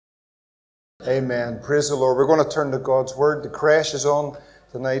Amen. Praise the Lord. We're going to turn to God's Word. The crash is on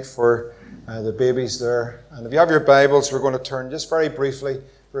tonight for the babies there. And if you have your Bibles, we're going to turn just very briefly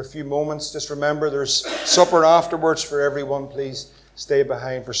for a few moments. Just remember there's supper afterwards for everyone. Please stay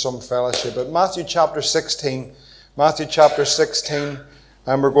behind for some fellowship. But Matthew chapter 16,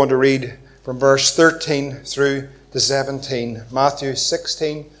 and we're going to read from verse 13 through to 17. Matthew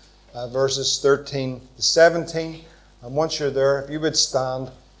 16, verses 13 to 17. And once you're there, if you would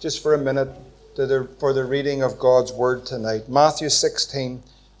stand just for a minute for the reading of God's Word tonight. Matthew 16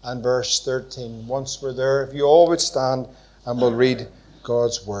 and verse 13. Once we're there, if you all would stand and we'll read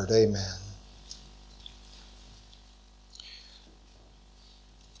God's Word. Amen.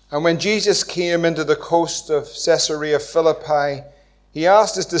 And when Jesus came into the coast of Caesarea Philippi, he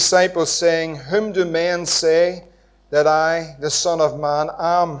asked his disciples, saying, Whom do men say that I, the Son of Man,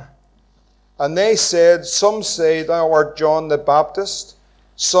 am? And they said, Some say thou art John the Baptist,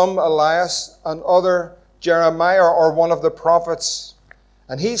 some Elias, and other Jeremiah or one of the prophets.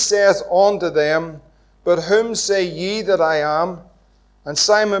 And he saith unto them, But whom say ye that I am? And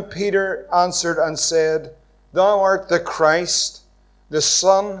Simon Peter answered and said, Thou art the Christ, the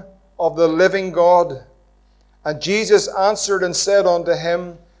Son of the living God. And Jesus answered and said unto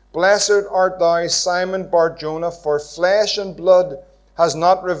him, Blessed art thou, Simon Bar-Jonah, for flesh and blood has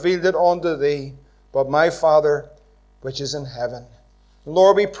not revealed it unto thee, but my Father which is in heaven.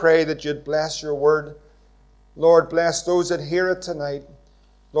 Lord, we pray that you'd bless your word. Lord, bless those that hear it tonight.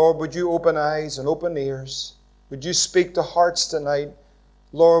 Lord, would you open eyes and open ears? Would you speak to hearts tonight?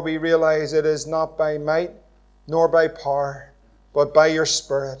 Lord, we realize it is not by might nor by power, but by your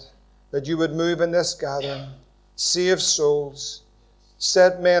Spirit, that you would move in this gathering, save souls,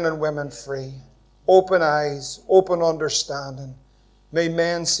 set men and women free, open eyes, open understanding. May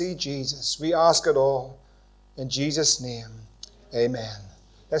men see Jesus. We ask it all in Jesus' name. Amen.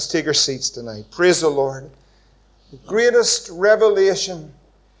 Let's take our seats tonight. Praise the Lord. The greatest revelation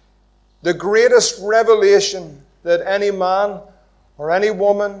that any man or any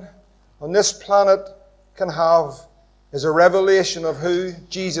woman on this planet can have is a revelation of who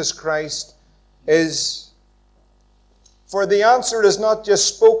Jesus Christ is. For the answer is not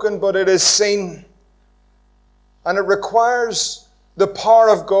just spoken, but it is seen. And it requires the power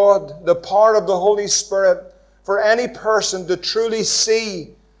of God, the power of the Holy Spirit, for any person to truly see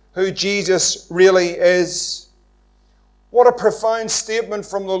who Jesus really is. What a profound statement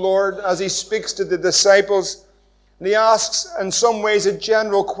from the Lord as he speaks to the disciples. And he asks, in some ways, a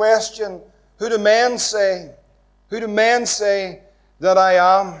general question. Who do men say? Who do men say that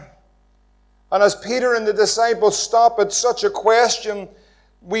I am? And as Peter and the disciples stop at such a question,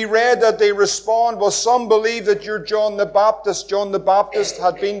 we read that they respond, well, some believe that you're John the Baptist. John the Baptist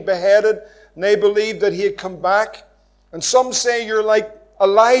had been beheaded, and they believed that he had come back. And some say you're like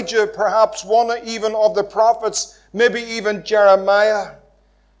Elijah, perhaps one even of the prophets, maybe even Jeremiah.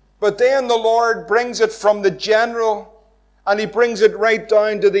 But then the Lord brings it from the general, and he brings it right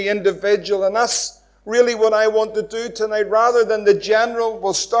down to the individual. And that's really what I want to do tonight. Rather than the general,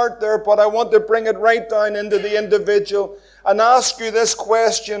 we'll start there, but I want to bring it right down into the individual and ask you this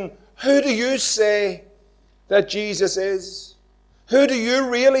question. Who do you say that Jesus is? Who do you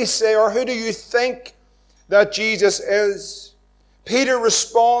really say, or who do you think that Jesus is? Peter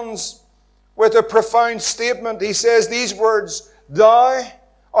responds with a profound statement. He says these words, Thou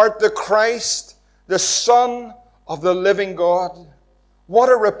art the Christ, the Son of the living God. What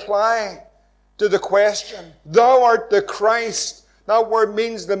a reply to the question. Thou art the Christ. That word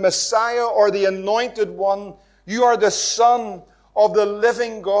means the Messiah or the Anointed One. You are the Son of the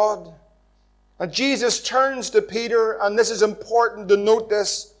living God. And Jesus turns to Peter, and this is important to note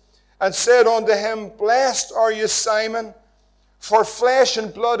this, and said unto him, Blessed are you, Simon, for flesh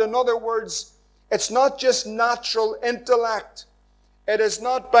and blood. In other words, it's not just natural intellect. It is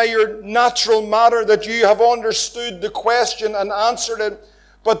not by your natural matter that you have understood the question and answered it,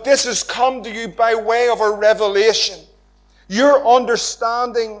 but this has come to you by way of a revelation. Your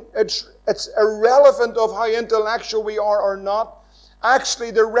understanding, it's irrelevant of how intellectual we are or not. Actually,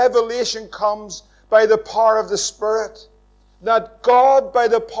 the revelation comes by the power of the Spirit. That God, by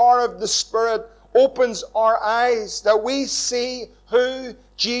the power of the Spirit, opens our eyes, that we see who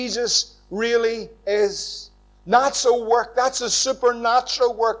Jesus really is. That's a work, that's a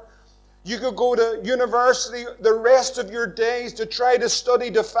supernatural work. You could go to university the rest of your days to try to study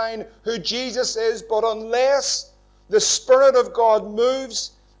to find who Jesus is, but unless the Spirit of God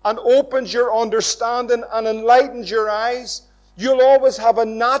moves and opens your understanding and enlightens your eyes, you'll always have a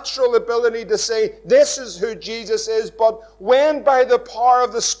natural ability to say, this is who Jesus is. But when by the power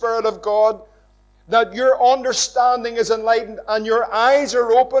of the Spirit of God, that your understanding is enlightened and your eyes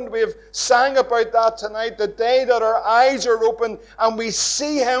are opened. We have sang about that tonight, the day that our eyes are opened and we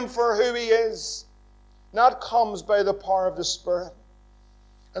see Him for who He is. That comes by the power of the Spirit.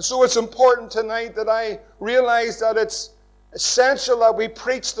 And so it's important tonight that I realize that it's essential that we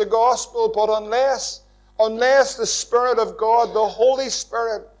preach the gospel, but unless the Spirit of God, the Holy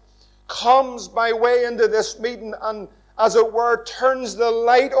Spirit, comes by way into this meeting and, as it were, turns the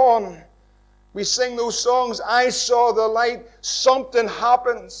light on. We sing those songs, I saw the light. Something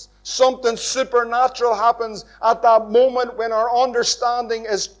happens. Something supernatural happens at that moment when our understanding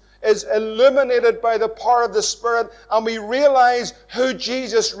is illuminated by the power of the Spirit and we realize who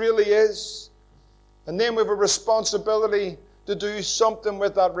Jesus really is. And then we have a responsibility to do something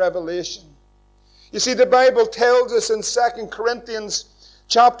with that revelation. You see, the Bible tells us in 2 Corinthians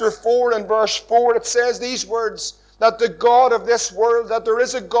chapter 4 and verse 4, it says these words, that the God of this world, that there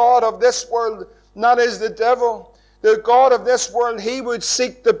is a God of this world, and that is the devil. The God of this world, he would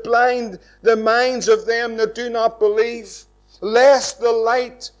seek to blind the minds of them that do not believe, lest the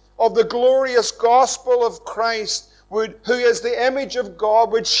light of the glorious gospel of Christ, who is the image of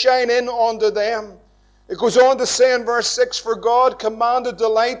God, would shine in unto them. It goes on to say in verse 6, for God commanded the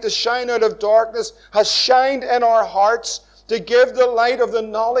light to shine out of darkness, has shined in our hearts, to give the light of the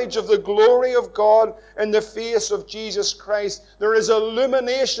knowledge of the glory of God in the face of Jesus Christ. There is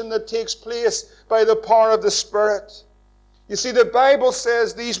illumination that takes place by the power of the Spirit. You see, the Bible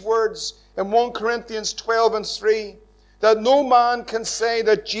says these words in 1 Corinthians 12 and 3, that no man can say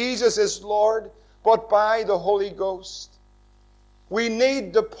that Jesus is Lord but by the Holy Ghost. We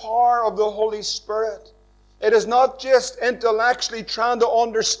need the power of the Holy Spirit. It is not just intellectually trying to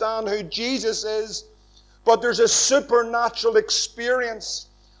understand who Jesus is, but there's a supernatural experience.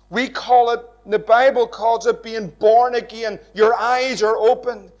 We call it, the Bible calls it being born again. Your eyes are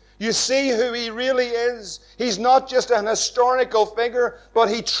opened. You see who He really is. He's not just an historical figure, but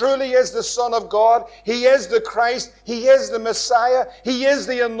He truly is the Son of God. He is the Christ. He is the Messiah. He is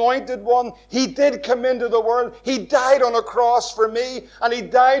the Anointed One. He did come into the world. He died on a cross for me, and He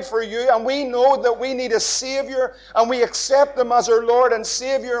died for you. And we know that we need a Savior, and we accept Him as our Lord and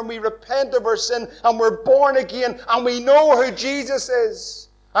Savior, and we repent of our sin, and we're born again, and we know who Jesus is.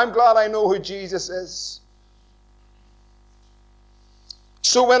 I'm glad I know who Jesus is.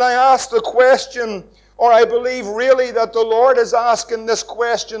 So when I ask the question, or I believe really that the Lord is asking this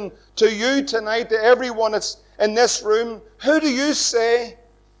question to you tonight, to everyone that's in this room, who do you say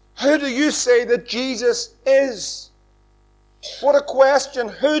that Jesus is? What a question.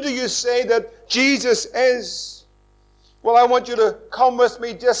 Who do you say that Jesus is? Well, I want you to come with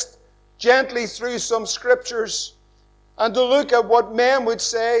me just gently through some scriptures and to look at what men would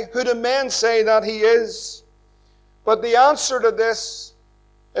say. Who do men say that He is? But the answer to this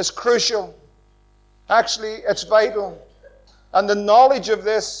is crucial. Actually, it's vital. And the knowledge of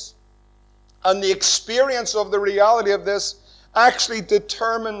this and the experience of the reality of this actually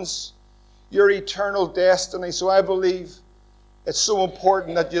determines your eternal destiny. So I believe it's so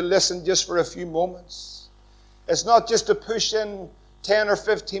important that you listen just for a few moments. It's not just to push in 10 or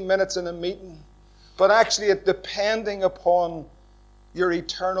 15 minutes in a meeting, but actually it's depending upon your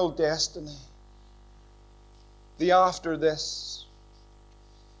eternal destiny. The after this.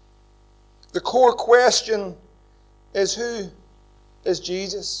 The core question is, who is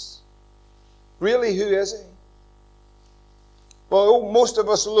Jesus? Really, who is He? Well, most of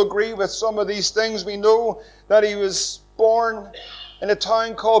us will agree with some of these things. We know that He was born in a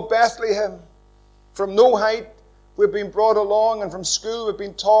town called Bethlehem. From no height, we've been brought along, and from school we've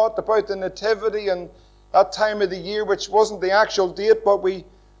been taught about the nativity and that time of the year, which wasn't the actual date, but we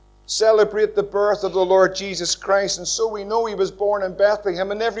celebrate the birth of the Lord Jesus Christ. And so we know He was born in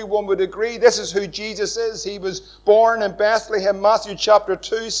Bethlehem, and everyone would agree this is who Jesus is. He was born in Bethlehem. Matthew chapter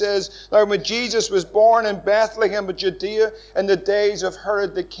 2 says, now when Jesus was born in Bethlehem of Judea in the days of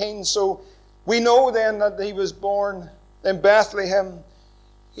Herod the king. So we know then that He was born in Bethlehem.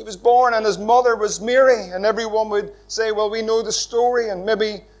 He was born and His mother was Mary, and everyone would say, well, we know the story, and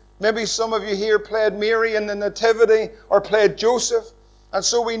maybe some of you here played Mary in the nativity or played Joseph. And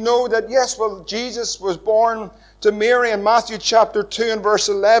so we know that, yes, well, Jesus was born to Mary. In Matthew chapter 2 and verse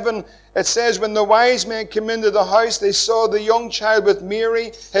 11, it says, when the wise men came into the house, they saw the young child with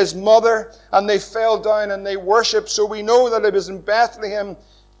Mary, His mother, and they fell down and they worshipped. So we know that it was in Bethlehem,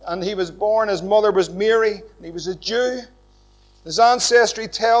 and He was born. His mother was Mary, and He was a Jew. His ancestry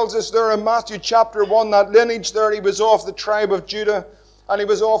tells us there in Matthew chapter 1, that lineage there, He was off the tribe of Judah, and He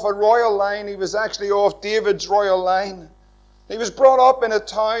was off a royal line. He was actually off David's royal line. He was brought up in a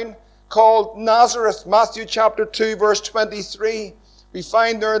town called Nazareth. Matthew chapter 2 verse 23. We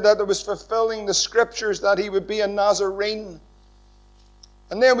find there that it was fulfilling the Scriptures that he would be a Nazarene.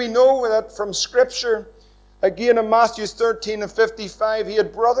 And then we know that from Scripture, again in Matthew 13 and 55, he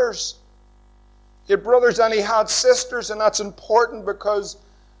had brothers. He had brothers and he had sisters, and that's important because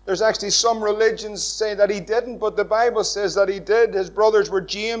there's actually some religions say that he didn't, but the Bible says that he did. His brothers were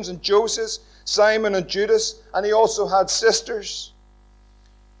James and Joseph, Simon and Judas, and he also had sisters.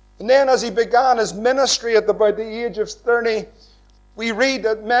 And then as he began his ministry at about the age of 30, we read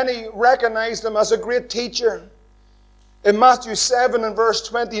that many recognized him as a great teacher. In Matthew 7 and verse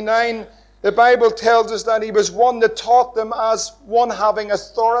 29, the Bible tells us that he was one that taught them as one having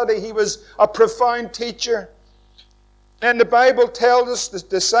authority. He was a profound teacher. And the Bible tells us, the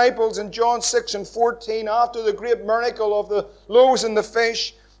disciples in John 6 and 14, after the great miracle of the loaves and the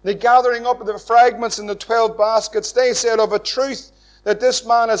fish, the gathering up of the fragments in the 12 baskets, they said of a truth that this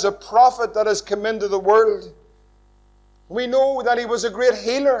man is a prophet that has come into the world. We know that he was a great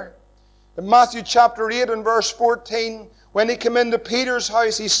healer. In Matthew chapter 8 and verse 14, when he came into Peter's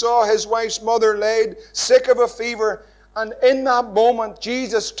house, he saw his wife's mother laid sick of a fever. And in that moment,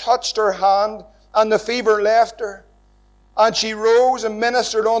 Jesus touched her hand and the fever left her. And she rose and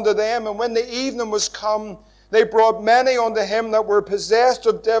ministered unto them. And when the evening was come, they brought many unto him that were possessed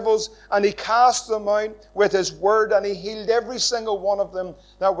of devils. And he cast them out with his word. And he healed every single one of them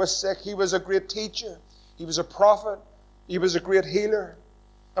that was sick. He was a great teacher. He was a prophet. He was a great healer.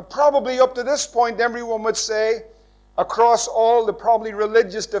 And probably up to this point, everyone would say, across all the probably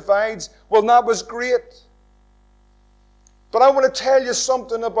religious divides, well, that was great. But I want to tell you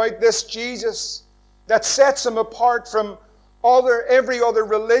something about this Jesus that sets him apart from every other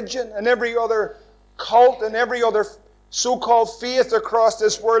religion and every other cult and every other so-called faith across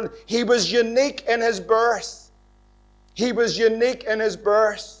this world. He was unique in his birth. He was unique in his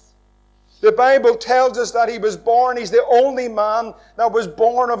birth. The Bible tells us that he was born. He's the only man that was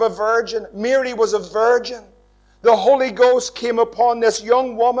born of a virgin. Mary was a virgin. The Holy Ghost came upon this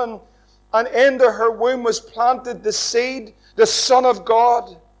young woman, and into her womb was planted the seed, the Son of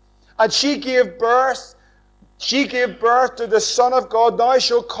God. And she gave birth. She gave birth to the Son of God. Thou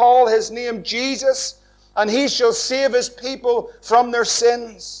shalt call his name Jesus, and he shall save his people from their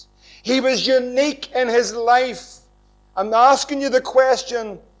sins. He was unique in his life. I'm asking you the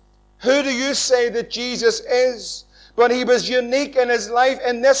question, who do you say that Jesus is? But he was unique in his life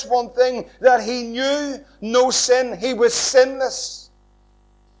in this one thing, that he knew no sin. He was sinless.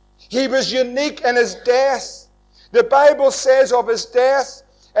 He was unique in his death. The Bible says of his death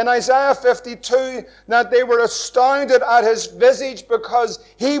in Isaiah 52 that they were astounded at his visage because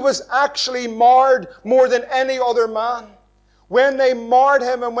he was actually marred more than any other man. When they marred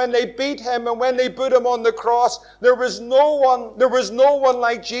him and when they beat him and when they put him on the cross, there was no one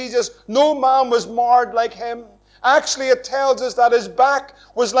like Jesus. No man was marred like him. Actually, it tells us that his back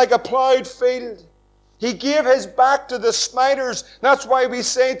was like a plowed field. He gave his back to the smiters. That's why we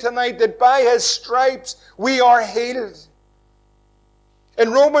say tonight that by his stripes we are healed. In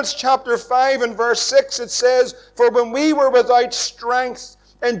Romans chapter 5 and verse 6 it says, for when we were without strength,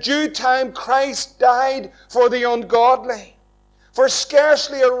 in due time Christ died for the ungodly. For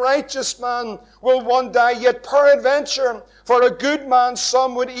scarcely a righteous man will one die, yet peradventure for a good man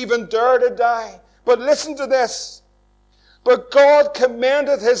some would even dare to die. But listen to this. But God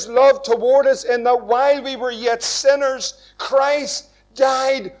commendeth his love toward us in that while we were yet sinners, Christ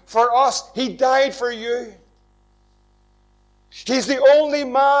died for us. He died for you. He's the only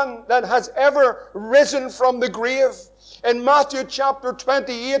man that has ever risen from the grave. In Matthew chapter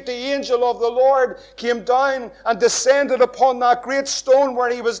 28, the angel of the Lord came down and descended upon that great stone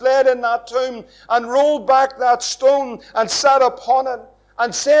where he was laid in that tomb and rolled back that stone and sat upon it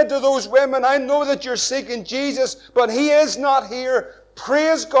and said to those women, I know that you're seeking Jesus, but he is not here.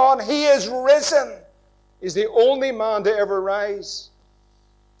 Praise God, he is risen. He's the only man to ever rise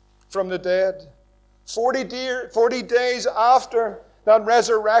from the dead. 40 days after that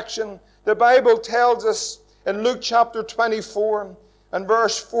resurrection, the Bible tells us in Luke chapter 24 and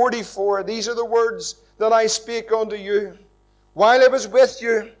verse 44, these are the words that I speak unto you. While I was with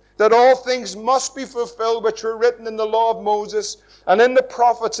you, that all things must be fulfilled which were written in the law of Moses and in the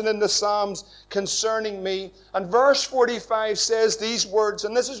prophets and in the Psalms concerning me. And verse 45 says these words,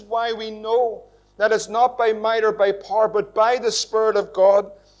 and this is why we know that it's not by might or by power, but by the Spirit of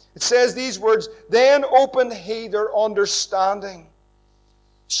God. It says these words, then opened he their understanding.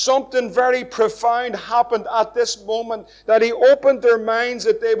 Something very profound happened at this moment, that he opened their minds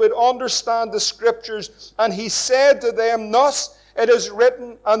that they would understand the Scriptures. And he said to them, thus it is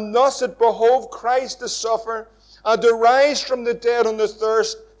written, and thus it behoved Christ to suffer, and to rise from the dead on the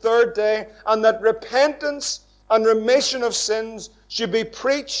third day, and that repentance and remission of sins should be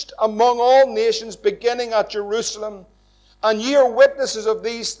preached among all nations, beginning at Jerusalem. And ye are witnesses of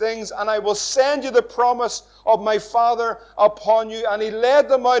these things, and I will send you the promise of my Father upon you. And he led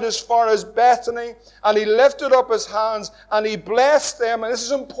them out as far as Bethany, and he lifted up his hands, and he blessed them. And this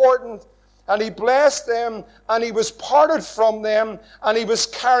is important. And he blessed them, and he was parted from them, and he was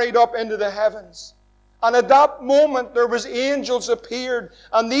carried up into the heavens. And at that moment there was angels appeared,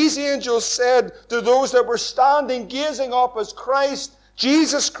 and these angels said to those that were standing gazing up as Christ,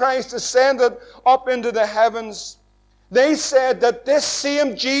 Jesus Christ, ascended up into the heavens, they said that this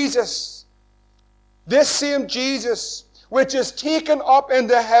same Jesus, which is taken up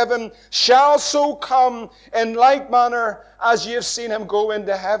into heaven, shall so come in like manner as ye have seen him go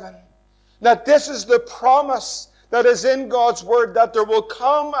into heaven. That this is the promise that is in God's Word, that there will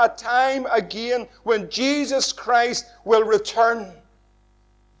come a time again when Jesus Christ will return.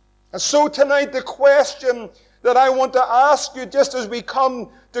 And so tonight the question that I want to ask you, just as we come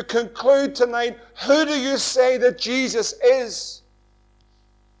to conclude tonight, who do you say that Jesus is?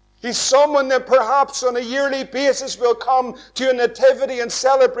 He's someone that perhaps on a yearly basis will come to a nativity and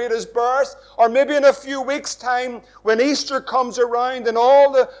celebrate his birth, or maybe in a few weeks' time when Easter comes around and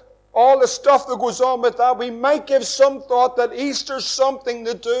all the stuff that goes on with that, we might give some thought that Easter's something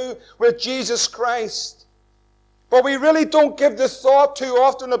to do with Jesus Christ. But we really don't give the thought too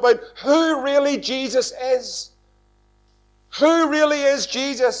often about who really Jesus is. Who really is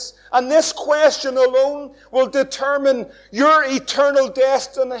Jesus? And this question alone will determine your eternal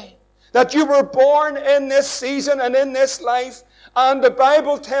destiny. That you were born in this season and in this life. And the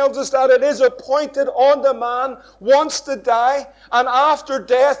Bible tells us that it is appointed unto man once to die. And after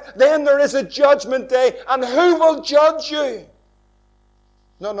death, then there is a judgment day. And who will judge you?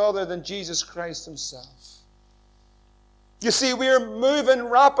 None other than Jesus Christ himself. You see, we are moving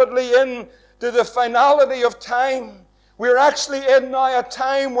rapidly into the finality of time. We're actually in now a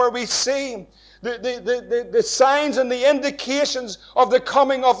time where we see the signs and the indications of the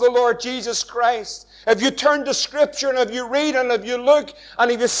coming of the Lord Jesus Christ. If you turn to Scripture and if you read and if you look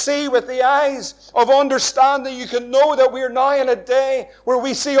and if you see with the eyes of understanding, you can know that we are now in a day where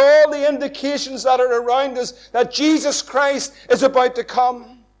we see all the indications that are around us that Jesus Christ is about to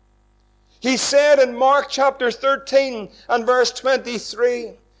come. He said in Mark chapter 13 and verse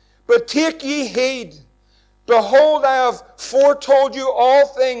 23, "But take ye heed, behold, I have foretold you all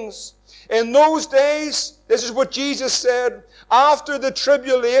things. In those days," this is what Jesus said, "after the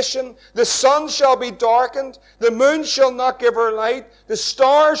tribulation, the sun shall be darkened, the moon shall not give her light, the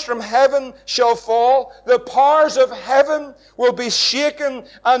stars from heaven shall fall, the powers of heaven will be shaken,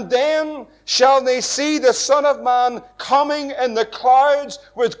 and then shall they see the Son of Man coming in the clouds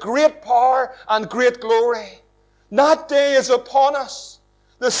with great power and great glory." That day is upon us.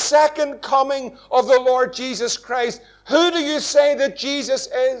 The second coming of the Lord Jesus Christ. Who do you say that Jesus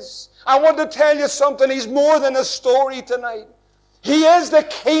is? I want to tell you something. He's more than a story tonight. He is the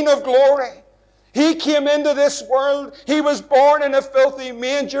King of glory. He came into this world. He was born in a filthy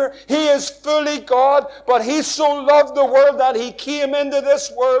manger. He is fully God, but he so loved the world that he came into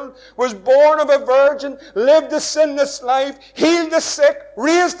this world, was born of a virgin, lived a sinless life, healed the sick,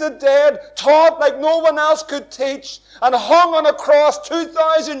 raised the dead, taught like no one else could teach, and hung on a cross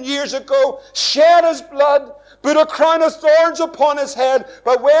 2,000 years ago, shed his blood, put a crown of thorns upon his head.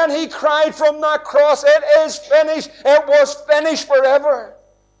 But when he cried from that cross, "It is finished," it was finished forever.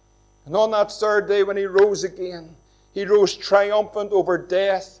 And on that third day when he rose again, he rose triumphant over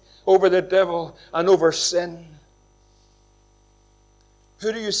death, over the devil, and over sin.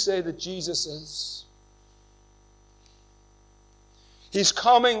 Who do you say that Jesus is? He's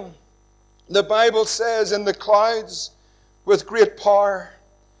coming, the Bible says, in the clouds with great power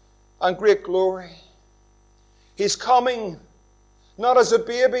and great glory. He's coming not as a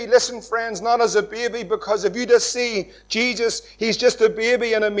baby. Listen, friends, not as a baby, because if you just see Jesus, he's just a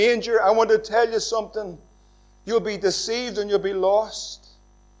baby in a manger. I want to tell you something. You'll be deceived and you'll be lost.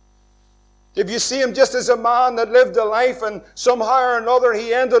 If you see him just as a man that lived a life and somehow or another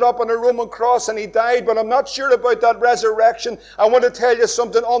he ended up on a Roman cross and he died, but I'm not sure about that resurrection. I want to tell you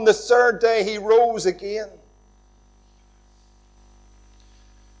something. On the third day he rose again.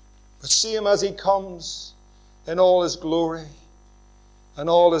 But see him as he comes in all his glory and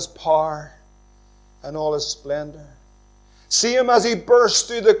all his power and all his splendor. See him as he bursts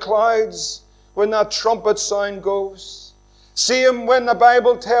through the clouds when that trumpet sound goes. See him when the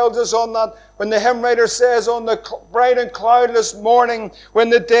Bible tells us when the hymn writer says, "On the bright and cloudless morning, when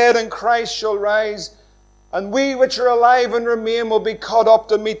the dead in Christ shall rise, and we which are alive and remain will be caught up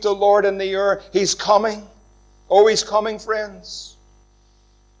to meet the Lord in the air." He's coming. Oh, he's coming, friends.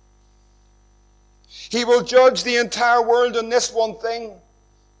 He will judge the entire world on this one thing.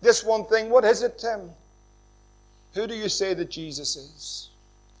 This one thing. What is it, Tim? Who do you say that Jesus is?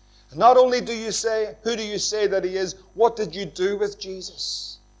 And not only do you say, who do you say that He is, what did you do with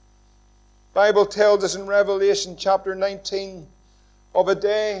Jesus? The Bible tells us in Revelation chapter 19 of a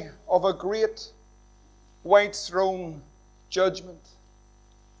day of a great white throne judgment.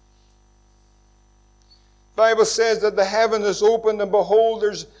 The Bible says that the heaven is opened, and behold,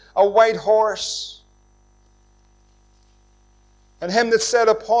 there's a white horse. And him that sat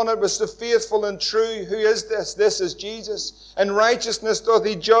upon it was the faithful and true. Who is this? This is Jesus. In righteousness doth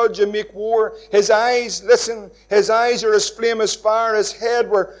He judge and make war. His eyes, listen, His eyes are as flame as fire. His head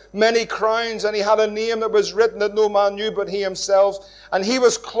were many crowns, and He had a name that was written that no man knew but He Himself. And He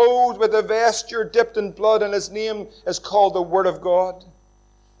was clothed with a vesture dipped in blood, and His name is called the Word of God.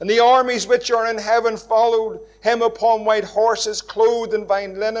 And the armies which are in heaven followed Him upon white horses, clothed in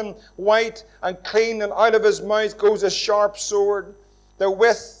fine linen, white and clean, and out of His mouth goes a sharp sword. That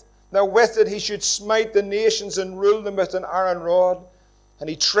with it He should smite the nations and rule them with an iron rod. And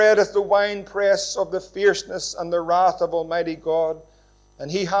He treadeth the winepress of the fierceness and the wrath of Almighty God. And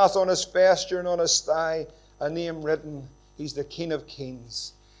He hath on His vesture and on His thigh a name written. He's the King of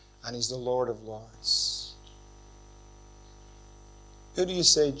kings, and He's the Lord of lords. Who do you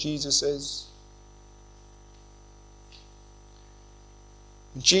say Jesus is?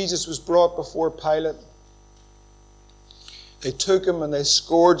 When Jesus was brought before Pilate, they took Him and they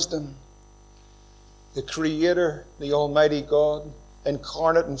scourged Him. The Creator, the Almighty God,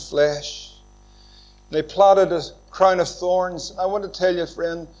 incarnate in flesh. They plaited a crown of thorns. I want to tell you,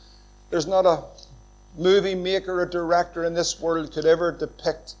 friend, there's not a movie maker or director in this world could ever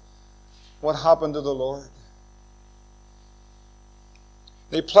depict what happened to the Lord.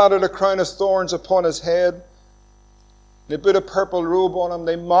 They plaited a crown of thorns upon His head. They put a purple robe on Him.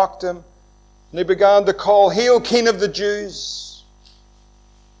 They mocked Him. And they began to call, "Hail, King of the Jews!"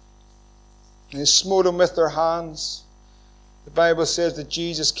 And they smote Him with their hands. The Bible says that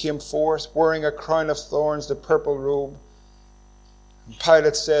Jesus came forth wearing a crown of thorns, the purple robe. And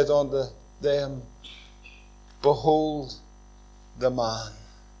Pilate said unto them, "Behold the man."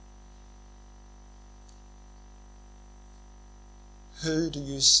 Who do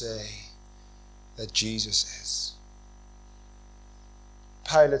you say that Jesus is?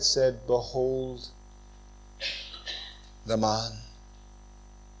 Pilate said, "Behold the man."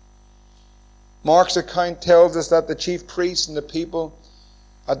 Mark's account tells us that the chief priests and the people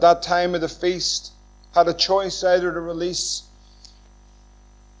at that time of the feast had a choice either to release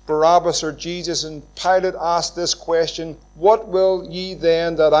Barabbas or Jesus, and Pilate asked this question, "What will ye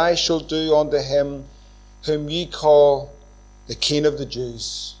then that I shall do unto him whom ye call the King of the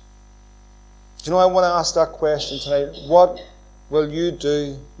Jews?" Do you know, I want to ask that question tonight. What will you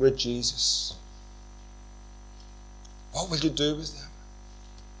do with Jesus? What will you do with Him?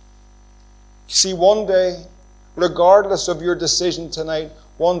 You see, one day, regardless of your decision tonight,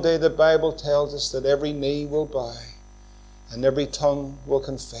 one day the Bible tells us that every knee will bow and every tongue will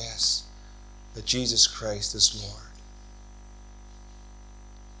confess that Jesus Christ is Lord.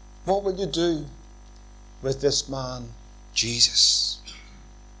 What will you do with this man, Jesus?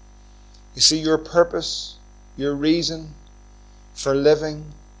 You see, your purpose, your reason for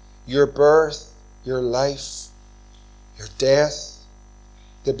living, your birth, your life, your death,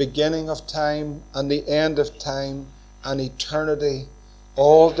 the beginning of time and the end of time and eternity,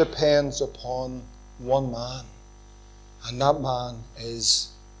 all depends upon one man. And that man is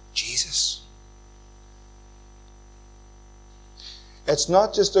Jesus. It's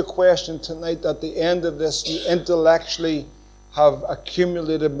not just a question tonight that at the end of this you intellectually have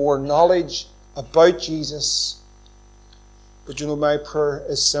accumulated more knowledge about Jesus. But you know, my prayer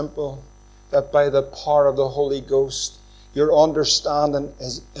is simple, that by the power of the Holy Ghost, your understanding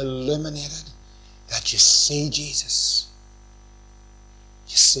is illuminated, that you see Jesus.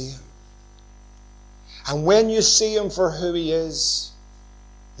 You see Him. And when you see Him for who He is,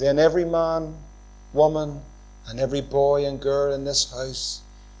 then every man, woman, and every boy and girl in this house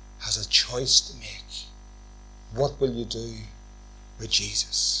has a choice to make. What will you do with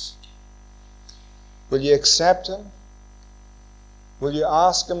Jesus? Will you accept Him? Will you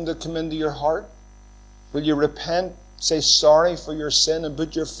ask Him to come into your heart? Will you repent, say sorry for your sin, and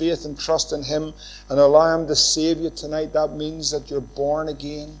put your faith and trust in Him and allow Him to save you tonight? That means that you're born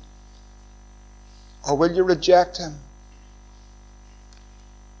again. Or will you reject Him?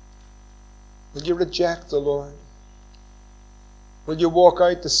 Will you reject the Lord? Will you walk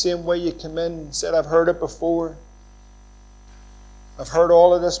out the same way you come in and said, "I've heard it before. I've heard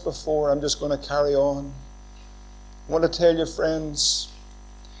all of this before. I'm just going to carry on"? I want to tell you, friends,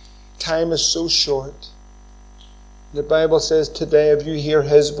 Time is so short. The Bible says today, if you hear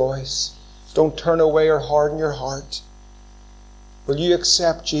His voice, don't turn away or harden your heart. Will you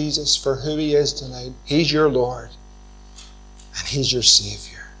accept Jesus for who He is tonight? He's your Lord and He's your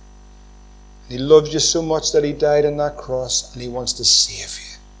Savior. And He loves you so much that He died on that cross and He wants to save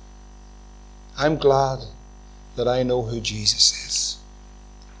you. I'm glad that I know who Jesus is.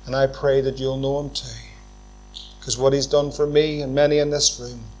 And I pray that you'll know Him too. Because what He's done for me and many in this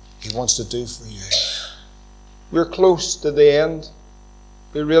room, He wants to do for you. We're close to the end.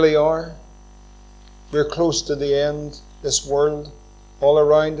 We really are. We're close to the end. This world all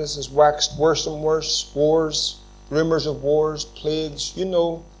around us has waxed worse and worse. Wars, rumors of wars, plagues. You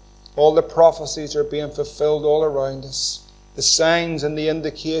know, all the prophecies are being fulfilled all around us. The signs and the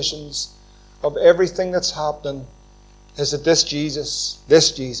indications of everything that's happening is that this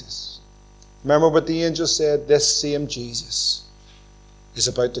Jesus, remember what the angel said, this same Jesus is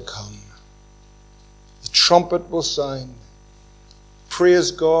about to come. The trumpet will sound.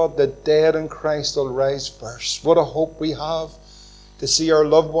 Praise God, the dead in Christ will rise first. What a hope we have to see our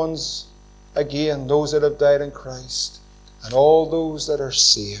loved ones again, those that have died in Christ. And all those that are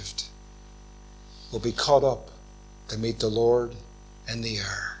saved will be caught up to meet the Lord in the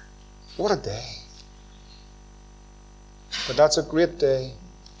air. What a day. But that's a great day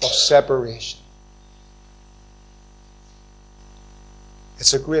of separation.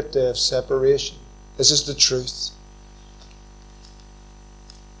 It's a great day of separation. This is the truth.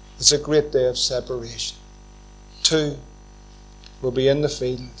 It's a great day of separation. 2 will be in the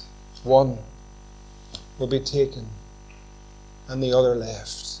field. 1 will be taken and the other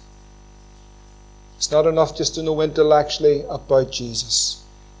left. It's not enough just to know intellectually about Jesus.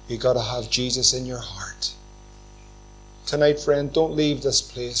 You've got to have Jesus in your heart. Tonight, friend, don't leave this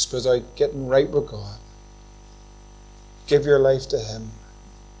place without getting right with God. Give your life to Him.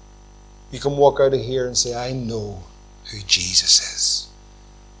 You can walk out of here and say, I know who Jesus is.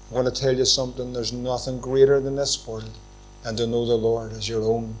 I want to tell you something. There's nothing greater than this world than to know the Lord as your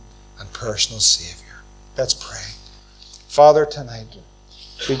own and personal Savior. Let's pray. Father, tonight,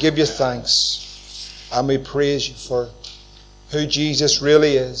 we give you thanks and we praise you for who Jesus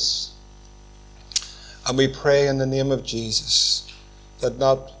really is. And we pray in the name of Jesus that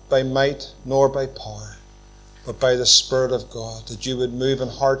not by might nor by power, but by the Spirit of God, that you would move in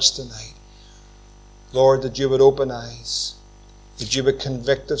hearts tonight. Lord, that you would open eyes, that you would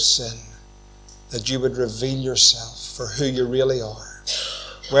convict of sin, that you would reveal yourself for who you really are.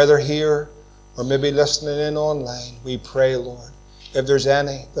 Whether here or maybe listening in online, we pray, Lord, if there's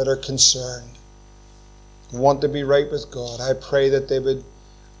any that are concerned, want to be right with God, I pray that they would,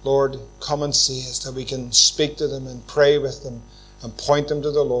 Lord, come and see us, that we can speak to them and pray with them and point them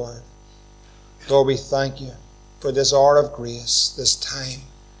to the Lord. Lord, we thank you for this hour of grace, this time,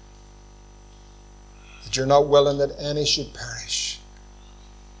 that you're not willing that any should perish,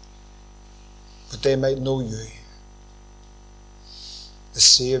 but they might know you, the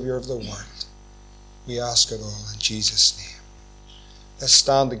Savior of the world. We ask it all in Jesus' name. Let's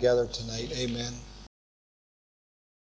stand together tonight. Amen.